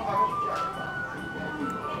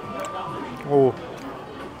 ഓ,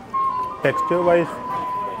 texture vice,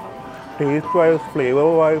 taste vice, flavour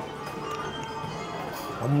vice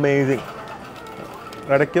amazing.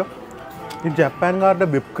 ഇടയ്ക്ക് ഈ ജപ്പാൻകാരുടെ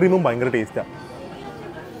വിപ്പ് ക്രീമും ഭയങ്കര ടേസ്റ്റാണ്.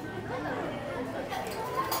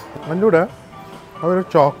 അതിൻ്റെ കൂടെ അതൊരു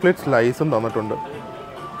ചോക്ലേറ്റ് സ്ലൈസും തന്നിട്ടുണ്ട്.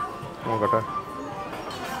 നോക്കട്ടെ.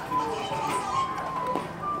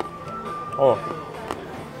 ഓ,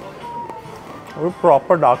 ഒരു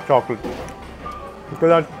പ്രോപ്പർ ഡാർക്ക് ചോക്ലേറ്റ്.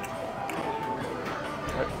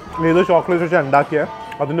 ഏതോ ചോക്ലേറ്റ് വെച്ച് ഉണ്ടാക്കിയ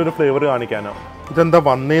അതിൻ്റെ ഒരു ഫ്ലേവർ കാണിക്കാനാണ്. ഇതെന്താ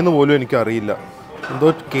വന്നേന്ന് പോലും എനിക്കറിയില്ല. എന്തോ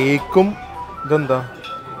കേക്കും, ഇതെന്താ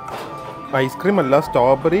ഐസ്ക്രീം അല്ല,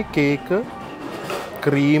 സ്ട്രോബെറി കേക്ക്,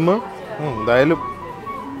 ക്രീം. എന്തായാലും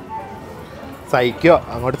സഹിക്കുക,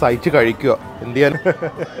 അങ്ങോട്ട് സഹിച്ച് കഴിക്കുക, എന്ത് ചെയ്യാൻ.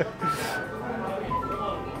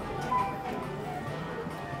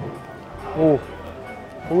 ഓ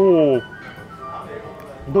ഓ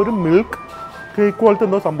ഇതൊരു മിൽക്ക് കേക്ക് പോലത്തെ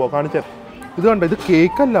എന്തോ സംഭവം കാണിച്ചേ. ഇത് കണ്ട, ഇത്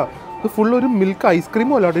കേക്കല്ല, ഇത് ഫുൾ ഒരു മിൽക്ക്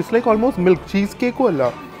ഐസ്ക്രീമും അല്ല. It's like almost milk cheese കേക്കും അല്ല.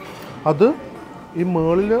 അത് ഈ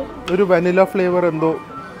മുകളിൽ ഒരു വനില ഫ്ലേവർ എന്തോ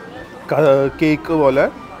കേക്ക് പോലെ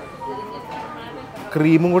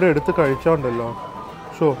ക്രീമും കൂടെ എടുത്ത് കഴിച്ചോണ്ടല്ലോ.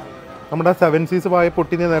 ഷോ, നമ്മുടെ 7 സീസ് വായ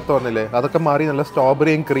പൊട്ടിനെ നേരത്തെ പറഞ്ഞില്ലേ, അതൊക്കെ മാറി നല്ല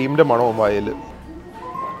സ്ട്രോബെറിയും ക്രീമിൻ്റെ മണവും വായൽ.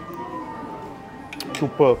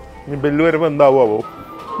 സൂപ്പർ. ഇനി ബെല്ല് വരുമ്പോൾ എന്താവുമോ.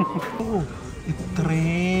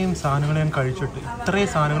 ഇത്രയും സാധനങ്ങൾ ഞാൻ കഴിച്ചിട്ട്, ഇത്രയും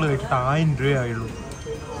സാധനങ്ങൾ കഴിച്ചിട്ട് 1000 രൂപയായുള്ളൂ.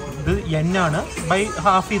 ഇത് എന്നാണ് ബൈ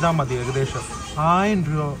ഹാഫ് ചെയ്താൽ മതി, ഏകദേശം 1000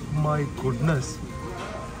 രൂപ. My goodness.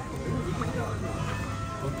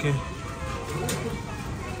 ഓക്കെ,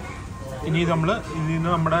 ഇനി ഇതിന്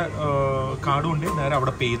നമ്മുടെ കാർഡ് കൊണ്ട് നേരെ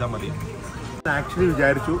അവിടെ പേ ചെയ്താൽ മതി. ആക്ച്വലി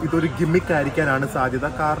വിചാരിച്ചു ഇതൊരു ഗിമ്മിക്ക് ആയിരിക്കാനാണ് സാധ്യത,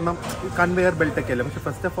 കാരണം കൺവെയർ ബെൽറ്റൊക്കെ അല്ലേ. പക്ഷേ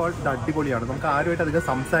ഫസ്റ്റ് ഓഫ് ഓൾ ഇത് അടിപൊളിയാണ്. നമുക്ക് ആരുമായിട്ട് അധികം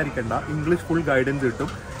സംസാരിക്കേണ്ട, ഇംഗ്ലീഷ് ഫുൾ ഗൈഡൻസ് കിട്ടും,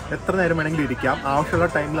 എത്ര നേരം വേണമെങ്കിലും ഇരിക്കാം. ആവശ്യമുള്ള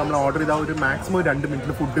ടൈമിൽ നമ്മൾ ഓർഡർ ചെയ്താൽ ഒരു മാക്സിമം 2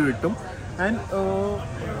 മിനിറ്റിൽ ഫുഡ് കിട്ടും. ആൻഡ്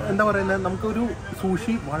എന്താ പറയുന്നത്, നമുക്കൊരു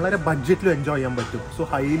സൂഷി വളരെ ബഡ്ജറ്റിൽ എൻജോയ് ചെയ്യാൻ പറ്റും. So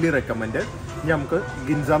highly recommend. ഇനി നമുക്ക്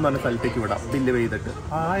ഗിൻസ എന്ന് പറഞ്ഞ സ്ഥലത്തേക്ക് വിടാം. ബില്ല് ചെയ്തിട്ട്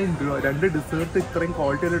 1000 രൂപ 2 ഡെസേർട്ട്, ഇത്രയും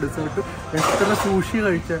ക്വാളിറ്റിയുള്ള ഡെസേർട്ട്, എത്ര സൂഷി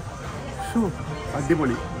കഴിച്ച. ഷൂ,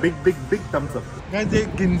 അടിപൊളി. Big big big thumbs up. ഞാൻ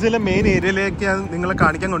ഗിൻസയിലെ മെയിൻ ഏരിയയിലേക്ക് ഞാൻ നിങ്ങളെ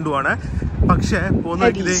കാണിക്കാൻ കൊണ്ടുപോവാണ്. പക്ഷേ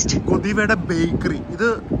പോകുന്നത് ഗുദീവയുടെ ബേക്കറി. ഇത്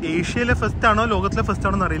ഏഷ്യയിലെ ഫസ്റ്റ് ആണോ ലോകത്തിലെ ഫസ്റ്റ്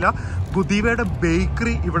ആണോ എന്നറിയില്ല. ഗുദീവയുടെ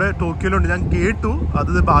ബേക്കറി ഇവിടെ ടോക്കിയോയിലുണ്ട്. ഞാൻ കേട്ടു,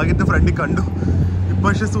 അത് ഭാഗ്യത്തെ ഫ്രണ്ടിൽ കണ്ടു. ഇപ്പം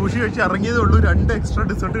പക്ഷേ സൂഷി കഴിച്ച് ഇറങ്ങിയതേ ഉള്ളൂ. 2 എക്സ്ട്രാ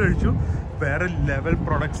ഡെസേർട്ട് കഴിച്ചു. വേറെ ലെവൽ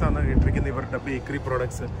പ്രൊഡക്ട്സ് ആണ് കേട്ടിരിക്കുന്നത്, ഇവരുടെ bakery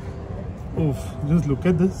products. Of, just look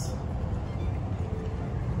at this.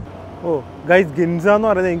 Oh guys, ഗിൻസ എന്ന്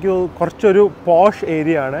പറയുന്നത് എനിക്ക് കുറച്ചൊരു പോഷ്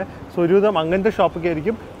ഏരിയ ആണ്. സോ ഒരുവിധം അങ്ങനത്തെ ഷോപ്പൊക്കെ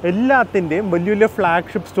ആയിരിക്കും. എല്ലാത്തിൻ്റെയും വലിയ വലിയ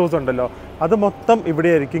ഫ്ലാഗ്ഷിപ്പ് സ്റ്റോഴ്സ് ഉണ്ടല്ലോ, അത് മൊത്തം ഇവിടെ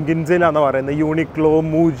ആയിരിക്കും. ഗിൻസയിലാണെന്ന് പറയുന്നത്. യൂണിക്ലോ,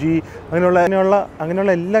 മൂജി,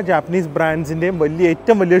 അങ്ങനെയുള്ള എല്ലാ ജാപ്പനീസ് ബ്രാൻഡ്സിൻ്റെയും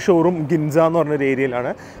ഏറ്റവും വലിയ ഷോറൂം ഗിൻസ എന്ന് പറഞ്ഞൊരു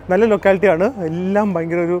ഏരിയയിലാണ്. നല്ല ലൊക്കാലിറ്റിയാണ്. എല്ലാം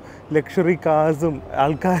ഭയങ്കര ഒരു ലക്ഷറി കാർസും.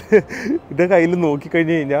 ആൾക്കാർ ഇതിൻ്റെ കയ്യിൽ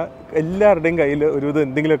നോക്കിക്കഴിഞ്ഞ് കഴിഞ്ഞാൽ എല്ലാവരുടെയും കയ്യിൽ ഒരുവിധം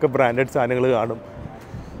എന്തെങ്കിലുമൊക്കെ ബ്രാൻഡഡ് സാധനങ്ങൾ കാണും.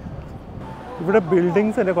 ഇവിടെ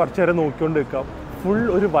ബിൽഡിങ്സ് തന്നെ കുറച്ച് നേരം നോക്കിക്കൊണ്ട് നിൽക്കാം. ഫുൾ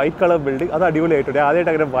ഒരു വൈറ്റ് കളർ ബിൽഡിംഗ്, അത് അടിപൊളിയായിട്ടുണ്ട്.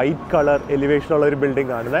 ആദ്യമായിട്ട് അങ്ങനെ വൈറ്റ് കളർ എലിവേഷനുള്ള ഒരു ബിൽഡിംഗ്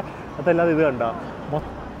കാണുന്നത്. അതല്ലാതെ ഇത് കണ്ട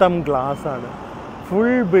മൊത്തം ഗ്ലാസ് ആണ്,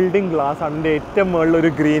 ഫുൾ ബിൽഡിംഗ് ഗ്ലാസ് ആണ്. അതിൻ്റെ ഏറ്റവും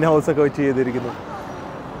മുകളിലൊരു ഗ്രീൻ ഹൗസ് ഒക്കെ വെച്ച് ചെയ്തിരിക്കുന്നു.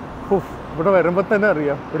 ഇവിടെ വരുമ്പോൾ തന്നെ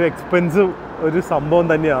അറിയാം ഒരു എക്സ്പെൻസീവ് ഒരു സംഭവം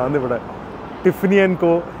തന്നെയാണ് ഇവിടെ. ടിഫനി ആൻഡ്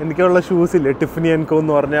കോ, എനിക്കുള്ള ഷൂസ് ഇല്ലേ, ടിഫനി ആൻഡ് കോ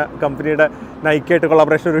എന്ന് പറഞ്ഞ കമ്പനിയുടെ നൈക്കായിട്ട്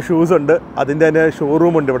കൊളാബറേഷൻ ഒരു ഷൂസ് ഉണ്ട്. അതിൻ്റെ തന്നെ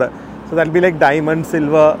ഷോറൂം ഉണ്ട് ഇവിടെ. So that be like diamond,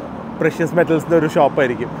 silver, precious മെറ്റൽസിൻ്റെ ഒരു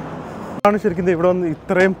ഷോപ്പായിരിക്കും. ആണ് ശരിക്കും ഇവിടെ വന്ന്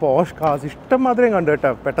ഇത്രയും പോഷ് കാർസ് ഇഷ്ടം മാത്രമേ കണ്ടു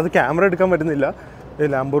കേട്ടോ. പെട്ടെന്ന് ക്യാമറ എടുക്കാൻ പറ്റുന്നില്ല.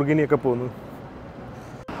 ലാംബോർഗിനിയൊക്കെ പോകുന്നു.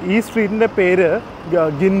 ഈ സ്ട്രീറ്റിൻ്റെ പേര്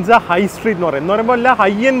ഗിൻസ ഹൈ സ്ട്രീറ്റ് എന്ന് പറയുമ്പോൾ എല്ലാ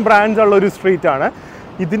ഹൈ എൻഡ് ബ്രാൻഡ്സ് ഉള്ള ഒരു സ്ട്രീറ്റാണ്.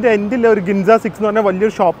 ഇതിൻ്റെ എൻഡിൽ ഒരു ഗിൻസ 6 എന്ന് പറഞ്ഞാൽ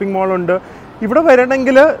വലിയൊരു ഷോപ്പിംഗ് മോളുണ്ട്. ഇവിടെ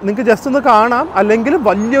വരണമെങ്കിൽ നിങ്ങൾക്ക് ജസ്റ്റ് ഒന്ന് കാണാം, അല്ലെങ്കിൽ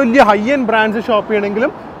വലിയ വലിയ ഹൈ എൻഡ് ബ്രാൻഡ്സ് ഷോപ്പ്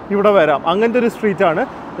ചെയ്യണമെങ്കിലും ഇവിടെ വരാം. അങ്ങനത്തെ ഒരു സ്ട്രീറ്റാണ്.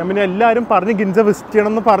 ഞാൻ പിന്നെ എല്ലാവരും പറഞ്ഞ് ഗിൻസ വിസിറ്റ്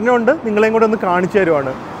ചെയ്യണം എന്ന് പറഞ്ഞുകൊണ്ട് നിങ്ങളെയും കൂടെ ഒന്ന് കാണിച്ചു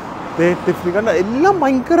തരുവാണ്. ടിഫ്നി കണ്ട എല്ലാം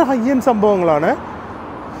ഭയങ്കര ഹൈ എൻഡ് സംഭവങ്ങളാണ്.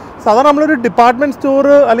 സാധാരണ നമ്മളൊരു ഡിപ്പാർട്ട്മെൻറ്റ് സ്റ്റോർ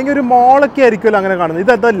അല്ലെങ്കിൽ ഒരു മോളൊക്കെ ആയിരിക്കുമല്ലോ അങ്ങനെ കാണുന്നത്.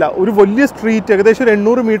 ഇതല്ല, ഒരു വലിയ സ്ട്രീറ്റ്, ഏകദേശം ഒരു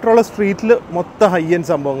 800 മീറ്ററുള്ള സ്ട്രീറ്റിൽ മൊത്തം ഹൈ എൻഡ്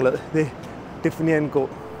സംഭവങ്ങൾ. ടിഫനി ആൻഡ് കോ.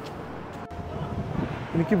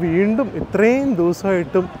 എനിക്ക് വീണ്ടും ഇത്രയും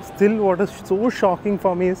ദിവസമായിട്ടും still what is so shocking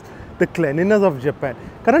for me is the cleanliness of Japan.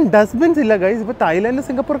 കാരണം ഡസ്റ്റ്ബിൻസ് ഇല്ല ഗൈസ്. ഇപ്പോൾ തായ്ലാൻഡ്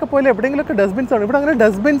സിംഗപ്പൂറൊക്കെ പോലെ എവിടെയെങ്കിലുമൊക്കെ ഡസ്റ്റ്ബിൻസ് ആണ്. ഇവിടെ അങ്ങനെ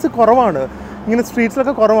ഡസ്റ്റ്ബിൻസ് കുറവാണ്, ഇങ്ങനെ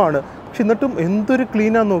സ്ട്രീറ്റ്സിലൊക്കെ കുറവാണ്. പക്ഷെ എന്നിട്ടും എന്തൊരു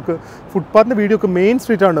ക്ലീനാന്ന് നോക്ക്. ഫുട്പാത്തിൻ്റെ വീഡിയോ ഒക്കെ മെയിൻ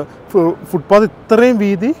സ്ട്രീറ്റാണ്. ഫുട്പാത്ത് ഇത്രയും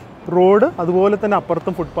വീതി, റോഡ്, അതുപോലെ തന്നെ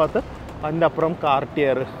അപ്പുറത്തും ഫുട്പാത്ത്, അതിൻ്റെ അപ്പുറം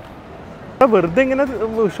കാർട്ടിയർ. വെറുതെ ഇങ്ങനെ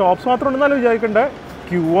ഷോപ്സ് മാത്രം ഉണ്ടെന്നാലും വിചാരിക്കണ്ടേ,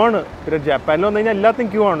 ക്യൂ ആണ്. പിന്നെ ജപ്പാനിൽ വന്നു കഴിഞ്ഞാൽ എല്ലാത്തിനും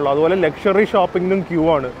ക്യൂ ആണല്ലോ. അതുപോലെ ലക്ഷറി ഷോപ്പിങ്ങിനും ക്യൂ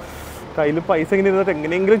ആണ്. കയ്യിൽ പൈസ ഇങ്ങനെ ഇരുന്നിട്ട്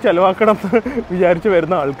എങ്ങനെയെങ്കിലും ചിലവാക്കണം എന്ന് വിചാരിച്ച്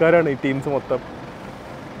വരുന്ന ആൾക്കാരാണ് ഈ ടീംസ് മൊത്തം.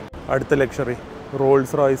 അടുത്ത ലക്ഷറി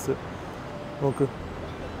റോൾസ് റോയ്സ് നോക്ക്.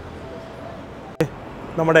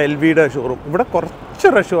 നമ്മുടെ LVയുടെ ഷോറൂം. ഇവിടെ കുറച്ച്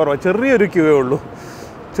റഷ് കുറവാണ്, ചെറിയൊരു ക്യൂവേ ഉള്ളൂ.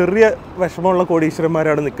 ചെറിയ വിഷമമുള്ള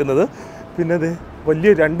കോടീശ്വരന്മാരാണ് നിൽക്കുന്നത്. പിന്നെ അത്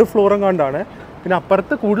വലിയ 2 ഫ്ലോറും കണ്ടാണ്. പിന്നെ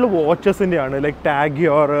അപ്പുറത്ത് കൂടുതൽ വാച്ചസിൻ്റെ ആണ്, ലൈക്ക്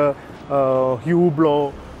ടാഗിയോർ, ഹ്യൂബ്ലോ,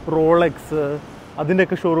 റോളെക്സ്,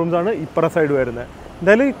 അതിൻ്റെയൊക്കെ ഷോറൂംസാണ് ഇപ്പുറ സൈഡ് വരുന്നത്.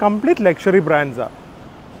 എന്തായാലും ഈ കംപ്ലീറ്റ് ലക്ഷറി ബ്രാൻഡ്സാണ്.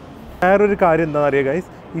 വേറൊരു കാര്യം എന്താണെന്ന് അറിയുക ഗൈസ്,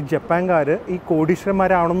 ഈ ജപ്പാൻകാർ ഈ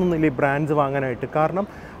കോടീശ്വരന്മാരാവണമെന്നൊന്നുമില്ല ഈ ബ്രാൻഡ്സ് വാങ്ങാനായിട്ട്. കാരണം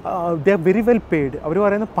they are very well paid. അവർ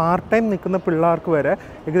പറയുന്ന പാർട്ട് ടൈം നിൽക്കുന്ന പിള്ളേർക്ക് വരെ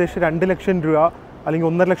ഏകദേശം 2 ലക്ഷം രൂപ അല്ലെങ്കിൽ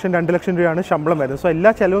 1.5 ലക്ഷം 2 ലക്ഷം രൂപയാണ് ശമ്പളം വരുന്നത്. സോ എല്ലാ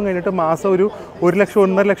ചിലവും കഴിഞ്ഞിട്ട് മാസം ഒരു 1 ലക്ഷം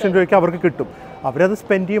 1.5 ലക്ഷം രൂപയ്ക്ക് അവർക്ക് കിട്ടും. അവരത്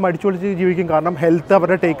സ്പെൻഡ് ചെയ്യും, അടിച്ചു പൊളിച്ച് ജീവിക്കും. കാരണം ഹെൽത്ത്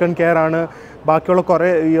അവരുടെ ടേക്കൺ കെയർ ആണ്. ബാക്കിയുള്ള കുറേ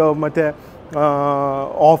മറ്റേ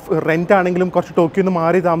റെൻ്റ് ആണെങ്കിലും കുറച്ച് ടോക്കിയിൽ നിന്ന്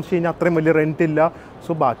മാറി താമസിച്ച് കഴിഞ്ഞാൽ അത്രയും വലിയ റെൻറ്റ് ഇല്ല.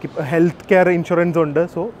 സോ ബാക്കി ഹെൽത്ത് കെയർ ഇൻഷുറൻസ് ഉണ്ട്.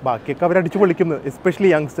 സോ ബാക്കിയൊക്കെ അവർ അടിച്ചു പൊളിക്കുന്നത്. എസ്പെഷ്യലി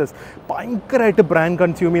യങ്സ്റ്റേഴ്സ് ഭയങ്കരമായിട്ട് ബ്രാൻഡ്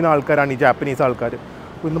കൺസ്യൂം ചെയ്യുന്ന ആൾക്കാരാണ് ഈ ജാപ്പനീസ് ആൾക്കാർ.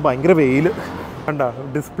 ഇന്ന് ഭയങ്കര വെയിൽ കണ്ട.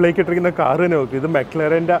 ഡിസ്പ്ലേക്ക് ഇട്ടിരിക്കുന്ന കാർ തന്നെ നോക്കി. ഇത്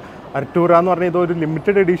മെക്ലറിൻ്റെ അർട്ടൂറ എന്ന് പറഞ്ഞാൽ ഇതൊരു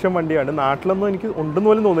ലിമിറ്റഡ് എഡിഷൻ വണ്ടിയാണ്. നാട്ടിലൊന്നും എനിക്ക് ഉണ്ടെന്ന്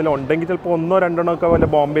പോലും തോന്നില്ല. ഉണ്ടെങ്കിൽ ചിലപ്പോൾ 1 or 2 ഒക്കെ വല്ല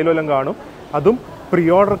ബോംബെയിലും എല്ലാം കാണും. അതും പ്രീ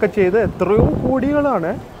ഓർഡറൊക്കെ ചെയ്ത് എത്രയോ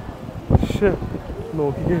കോടികളാണ്. പക്ഷേ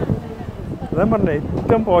നോക്കിക്കേ, അതാ പറഞ്ഞത്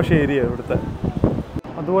ഏറ്റവും പോഷ് ഏരിയ ഇവിടുത്തെ.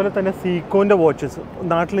 അതുപോലെ തന്നെ സീക്കോൻ്റെ വാച്ചസ്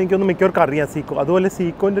നാട്ടിൽ എനിക്കൊന്നും മിക്കവർക്കും അറിയാം സീക്കോ. അതുപോലെ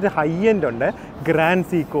സീക്കോൻ്റെ ഒരു ഹൈ എൻഡ് ഉണ്ട്, ഗ്രാൻഡ്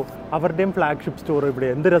സീക്കോ. അവരുടെയും ഫ്ലാഗ്ഷിപ്പ് സ്റ്റോർ ഇവിടെ.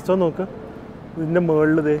 എന്ത് രസം നോക്ക്. ഇതിൻ്റെ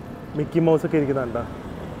മുകളിൽ ഇത് മിക്കി മൗസ് ഒക്കെ ഇരിക്കുന്നുണ്ടോ.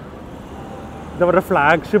 ഇതവരുടെ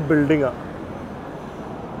ഫ്ലാഗ്ഷിപ്പ് ബിൽഡിങ്ങാണ്.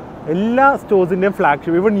 എല്ലാ സ്റ്റോഴ്സിൻ്റെയും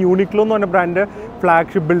ഫ്ലാഗ്ഷിപ്പ്. ഈവൻ യൂണിക്ലോ എന്ന് പറഞ്ഞ ബ്രാൻഡ്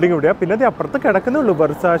ഫ്ലാഗ്ഷിപ്പ് ബിൽഡിംഗ് ഇവിടെയാണ്. പിന്നെ അത് അപ്പുറത്ത് കിടക്കുന്നേ ഉള്ളൂ.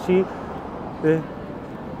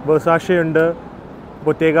 വെർസാഷി ഉണ്ട്,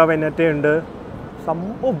 ബൊറ്റേഗ വെനറ്റ ഉണ്ട്.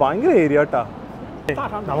 സംഭവം ഭയങ്കര ഏരിയ കേട്ടോ.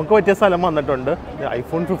 നമുക്ക് പറ്റിയ സ്ഥലം വന്നിട്ടുണ്ട്.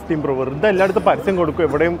 iPhone 15 Pro വെറുതെ എല്ലായിടത്തും പരസ്യം കൊടുക്കും,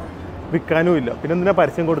 എവിടെയും വിൽക്കാനും ഇല്ല. പിന്നെ എന്തിനാ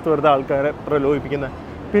പരസ്യം കൊടുത്ത് വെറുതെ ആൾക്കാരെ പ്രലോഭിപ്പിക്കുന്നത്.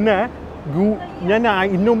 പിന്നെ ഞാൻ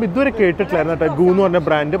മുമ്പ് ഇതുവരെ കേട്ടിട്ടില്ലായിരുന്നു കേട്ടോ ഗൂ എന്ന് പറഞ്ഞ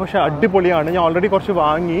ബ്രാൻഡ്. പക്ഷേ അടിപൊളിയാണ്. ഞാൻ ഓൾറെഡി കുറച്ച്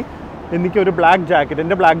വാങ്ങി. എനിക്കൊരു ബ്ലാക്ക് ജാക്കറ്റ്,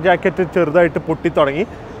 എൻ്റെ ബ്ലാക്ക് ജാക്കറ്റ് ചെറുതായിട്ട് പൊട്ടി തുടങ്ങി.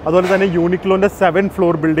 അതുപോലെ തന്നെ യൂണിക്ലോൻ്റെ 7th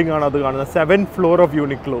floor ബിൽഡിംഗ് ആണ് അത് കാണുന്നത്. 7th floor of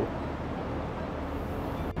യൂണിക്ലോ.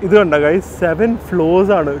 ഇത് കണ്ട ഗൈസ്, 7 floors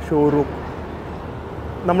ആണ് ഷോറൂം.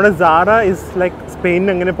 നമ്മുടെ സാറ ഇസ് ലൈക്ക് സ്പെയിനിൽ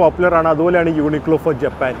എങ്ങനെ പോപ്പുലർ ആണ് അതുപോലെയാണ് യൂണിക്ലോ ഫോർ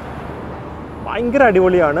ജപ്പാൻ. ഭയങ്കര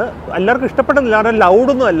അടിപൊളിയാണ്. എല്ലാവർക്കും ഇഷ്ടപ്പെടുന്നില്ല, കാരണം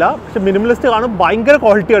ലൗഡൊന്നും അല്ല. പക്ഷെ മിനിമലിസ്റ്റ് കാണും, ഭയങ്കര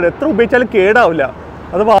ക്വാളിറ്റിയാണ്. എത്ര ഉപയോഗിച്ചാലും കേടാവില്ല.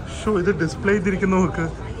 അത് ഷോ ഇത് ഡിസ്പ്ലേ ചെയ്തിരിക്കുന്ന നോക്ക്.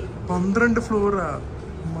 12 ഫ്ലോറാ.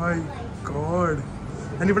 My God.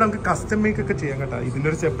 ഞാനിവിടെ നമുക്ക് കസ്റ്റം മേക്ക് ഒക്കെ ചെയ്യാം കേട്ടോ. ഇതിൻ്റെ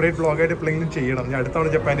ഒരു സെപ്പറേറ്റ് വ്ളോഗായിട്ട് എപ്പോഴെങ്കിലും ചെയ്യണം. ഞാൻ അടുത്ത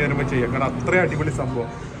തവണ ജപ്പാനിൽ വരുമ്പോൾ ചെയ്യാം. കാരണം അത്രയും അടിപൊളി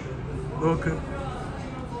സംഭവം നോക്ക്.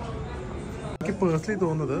 എനിക്ക് പേഴ്സണലി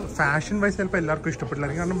തോന്നുന്നത് ഫാഷൻ വൈസ് ചിലപ്പോൾ എല്ലാവർക്കും ഇഷ്ടപ്പെട്ടില്ല.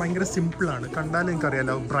 കാരണം ഭയങ്കര സിമ്പിളാണ്. കണ്ടാലും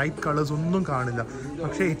എനിക്കറിയാലോ ബ്രൈറ്റ് കളേഴ്സ് ഒന്നും കാണില്ല.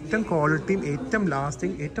 പക്ഷേ ഏറ്റവും ക്വാളിറ്റിയും ഏറ്റവും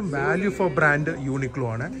ലാസ്റ്റിംഗ് ഏറ്റവും വാല്യൂ ഫോർ ബ്രാൻഡ് യൂണിക്ലോ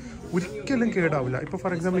ആണ്. ഒരിക്കലും കേടാവില്ല. ഇപ്പോൾ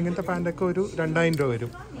ഫോർ എക്സാമ്പിൾ ഇങ്ങനത്തെ പാൻറ്റൊക്കെ ഒരു 2000 രൂപ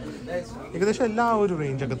വരും. ഏകദേശം എല്ലാ ഒരു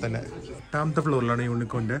റേഞ്ചൊക്കെ തന്നെ. 8th ഫ്ലോറിലാണ്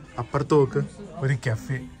യൂണിക്കോൻ്റെ. അപ്പുറത്ത് നോക്ക് ഒരു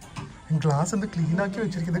കഫേ. ഗ്ലാസ് ഉണ്ട്, ക്ലീൻ ആക്കി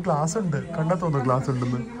വെച്ചിരിക്കുന്നത്. ഗ്ലാസ് ഉണ്ട്, കണ്ടാൽ തോന്നുന്നു ഗ്ലാസ്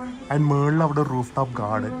ഉണ്ടെന്ന്. ആൻഡ് മുകളിൽ അവിടെ റൂഫ് ടോപ്പ്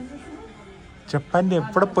ഗാർഡൻ. ജപ്പാൻ്റെ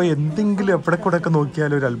എവിടെ പോയി എന്തെങ്കിലും എവിടെ കൂടെ ഒക്കെ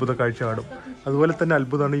നോക്കിയാലും ഒരു അത്ഭുത കാഴ്ച കാണും. അതുപോലെ തന്നെ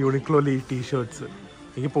അത്ഭുതമാണ് യൂണിക്ലോയിലെ ഈ ടീഷർട്ട്സ്.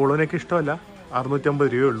 എനിക്ക് പോളോനൊക്കെ ഇഷ്ടമല്ല, 650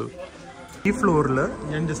 രൂപയേ ഉള്ളൂ. ഈ ഫ്ലോറിൽ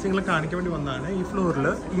ഞാൻ ജസ്റ്റ് നിങ്ങളെ കാണിക്കാൻ വേണ്ടി വന്നതാണ്. ഈ ഫ്ലോറിൽ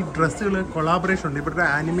ഈ ഡ്രസ്സുകൾ കൊളാബറേഷൻ ഉണ്ട്. ഇവിടുത്തെ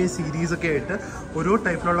ആനിമേ സീരീസൊക്കെ ആയിട്ട് ഓരോ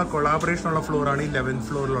ടൈപ്പിലുള്ള കൊളാബറേഷനുള്ള ഫ്ലോറാണ് ഈ 11th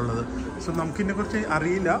ഫ്ലോറിലുള്ളത്. സോ നമുക്കിതിനെക്കുറിച്ച്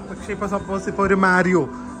അറിയില്ല. പക്ഷേ ഇപ്പോൾ സപ്പോസ് ഇപ്പോൾ ഒരു മാരിയോ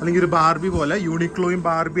അല്ലെങ്കിൽ ഒരു ബാർബി പോലെ യൂണിക്ലോയും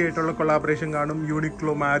ബാർബി ആയിട്ടുള്ള കൊളാബറേഷൻ കാണും.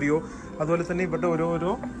 യൂണിക്ലോ, മാരിയോ. അതുപോലെ തന്നെ ഇവരുടെ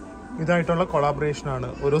ഓരോരോ ഇതായിട്ടുള്ള കൊളാബറേഷനാണ്,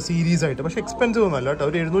 ഓരോ സീരീസ് ആയിട്ട്. പക്ഷേ എക്സ്പെൻസീവ് ഒന്നും അല്ല കേട്ടോ.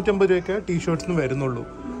 ഒരു 750 രൂപയൊക്കെ ടീഷർട്ട്സിന് വരുന്നുള്ളൂ.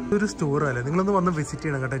 ഇതൊരു സ്റ്റോറല്ലേ, നിങ്ങളൊന്ന് വന്ന് വിസിറ്റ്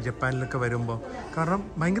ചെയ്യണം കേട്ടോ ജപ്പാനിലൊക്കെ വരുമ്പോൾ. കാരണം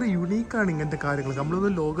ഭയങ്കര യുണീക്കാണ് ഇങ്ങനത്തെ കാര്യങ്ങൾ.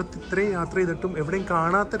 നമ്മളൊന്ന് ലോകത്ത് ഇത്രയും യാത്ര ചെയ്തിട്ടും എവിടെയും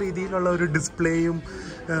കാണാത്ത രീതിയിലുള്ള ഒരു ഡിസ്പ്ലേയും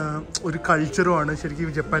ഒരു കൾച്ചറുമാണ്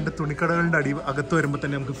ശരിക്കും ജപ്പാൻ്റെ തുണിക്കടകളുടെ അകത്ത് വരുമ്പോൾ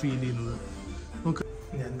തന്നെ നമുക്ക് ഫീൽ ചെയ്യുന്നത്. നമുക്ക്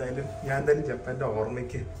ഞാൻ എന്തായാലും ജപ്പാൻ്റെ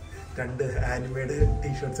ഓർമ്മയ്ക്ക് 2 ആനിമേഡ്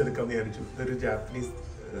ടീഷർട്ട്സ് എടുക്കാമെന്ന് വിചാരിച്ചു. ഇതൊരു ജാപ്പനീസ്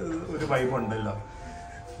ഒരു വൈബ് ഉണ്ടല്ലോ,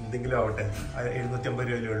 എന്തെങ്കിലും ആവട്ടെ. 750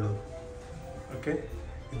 രൂപയേ ഉള്ളൂ. ഓക്കെ,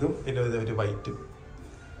 ഇതും പിന്നെ ഒരു വൈറ്റ്.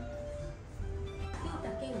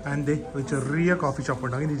 ആൻഡ് ഒരു ചെറിയ കോഫി ഷോപ്പ്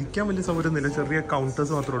ഉണ്ട്. അങ്ങനെ ഇരിക്കാൻ വലിയ സൗകര്യമൊന്നുമില്ല, ചെറിയ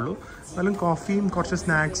കൗണ്ടേഴ്സ് മാത്രമേ ഉള്ളൂ. എന്നാലും കോഫിയും കുറച്ച്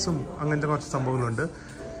സ്നാക്സും അങ്ങനത്തെ കുറച്ച് സംഭവങ്ങളുണ്ട്.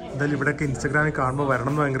 എന്തായാലും ഇവിടെയൊക്കെ ഇൻസ്റ്റഗ്രാമിൽ കാണുമ്പോൾ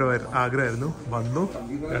വരണം എന്ന് ഭയങ്കര ആഗ്രഹമായിരുന്നു. വന്നു,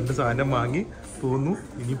 2 സാധനം വാങ്ങി പോന്നു.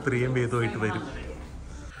 ഇനി പ്രിയം വേദമായിട്ട് വരും.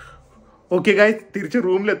 ഓക്കെ ഗൈസ്, തിരിച്ച്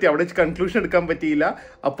റൂമിലെത്തി. അവിടെ കൺക്ലൂഷൻ എടുക്കാൻ പറ്റിയില്ല.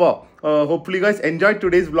 അപ്പോൾ hopefully guys enjoy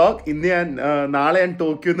today's vlog. ഇന്ന് നാളെ ഞാൻ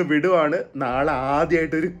ടോക്കിയോ നിന്ന് വിടുവാണ്. നാളെ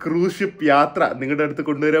ആദ്യമായിട്ട് ഒരു ക്രൂസ് ഷിപ്പ് യാത്ര നിങ്ങളുടെ അടുത്ത്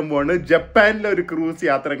കൊണ്ടുവരാൻ പോവാണ്. ജപ്പാനിലെ ഒരു ക്രൂസ്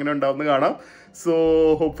യാത്ര എങ്ങനെ ഉണ്ടാവുമെന്ന് കാണാം. So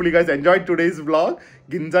hopefully guys enjoy today's vlog.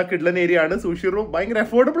 ഗിൻസ കിഡ്ലൻ area ആണ്. സൂഷി റൂം ഭയങ്കര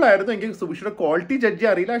അഫോർഡബിൾ ആയിരുന്നു. എനിക്ക് സൂഷിയുടെ ക്വാളിറ്റി ജഡ്ജ്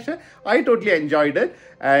അറിയില്ല, പക്ഷേ I totally enjoyed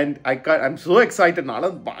and I M so excited. നാളെ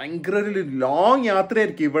ഭയങ്കര ഒരു ലോങ്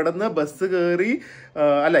യാത്രയായിരിക്കും. ഇവിടുന്ന് ബസ് കയറി,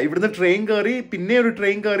 ഇവിടുന്ന് ട്രെയിൻ കയറി, പിന്നെ ഒരു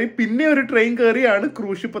ട്രെയിൻ കയറി, പിന്നെ ഒരു ട്രെയിൻ കയറിയാണ്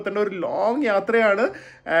ക്രൂസ് ഷിപ്പ് എത്തേണ്ട. ഒരു ലോങ് യാത്രയാണ്.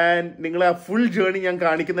 ആൻഡ് നിങ്ങളെ ഫുൾ ജേർണി ഞാൻ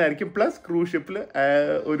കാണിക്കുന്നതായിരിക്കും. പ്ലസ് ക്രൂസ് ഷിപ്പിൽ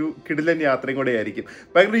ഒരു കിടിലൻ യാത്രയും കൂടെ ആയിരിക്കും.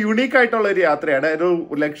 ഭയങ്കര യുണീക്ക് ആയിട്ടുള്ള ഒരു യാത്രയാണ്. ഒരു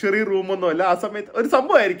ലക്ഷറി റൂമൊന്നും അല്ല. ആ സമയത്ത് ഒരു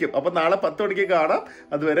സംഭവമായിരിക്കും. അപ്പം നാളെ 10 മണിക്ക് കാണാം.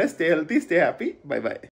 അതുവരെ stay healthy, stay happy. Bye bye.